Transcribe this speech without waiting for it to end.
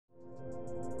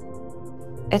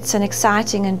It's an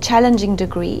exciting and challenging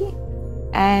degree,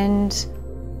 and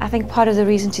I think part of the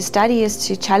reason to study is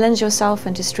to challenge yourself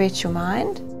and to stretch your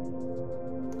mind.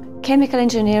 Chemical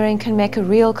engineering can make a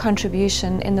real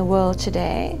contribution in the world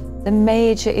today. The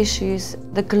major issues,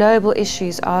 the global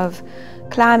issues of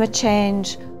climate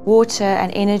change, water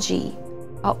and energy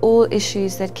are all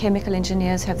issues that chemical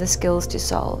engineers have the skills to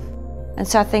solve. And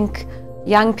so I think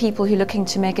young people who are looking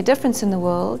to make a difference in the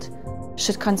world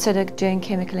should consider doing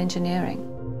chemical engineering.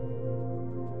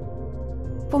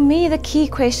 For me, the key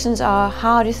questions are,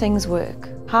 how do things work?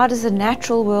 How does the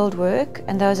natural world work?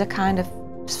 And those are kind of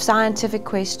scientific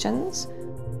questions.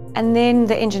 And then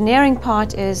the engineering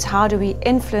part is, how do we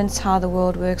influence how the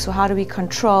world works, or how do we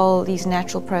control these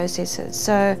natural processes?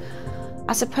 So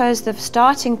I suppose the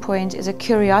starting point is a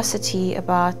curiosity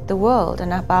about the world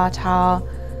and about how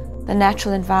the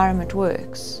natural environment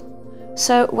works.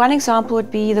 So one example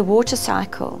would be the water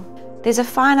cycle. There's a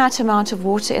finite amount of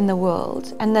water in the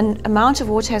world, and the amount of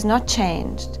water has not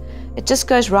changed. It just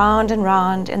goes round and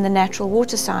round in the natural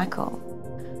water cycle.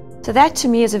 So that to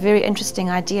me is a very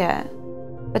interesting idea.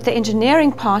 But the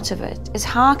engineering part of it is,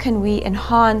 how can we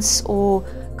enhance or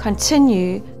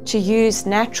continue to use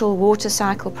natural water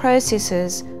cycle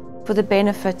processes for the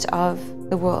benefit of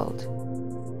the world?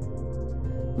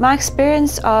 My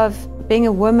experience of being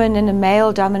a woman in a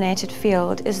male-dominated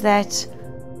field is that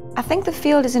I think the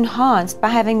field is enhanced by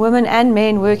having women and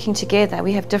men working together.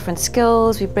 We have different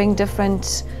skills, we bring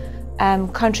different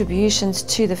contributions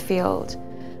to the field.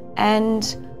 And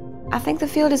I think the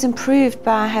field is improved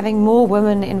by having more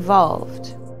women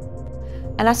involved.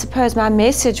 And I suppose my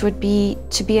message would be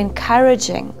to be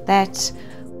encouraging that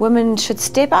women should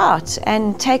step out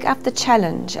and take up the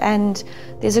challenge. And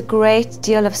there's a great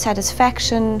deal of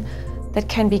satisfaction that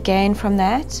can be gained from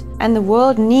that. And the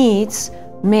world needs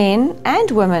men and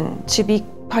women to be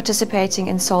participating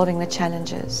in solving the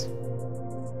challenges.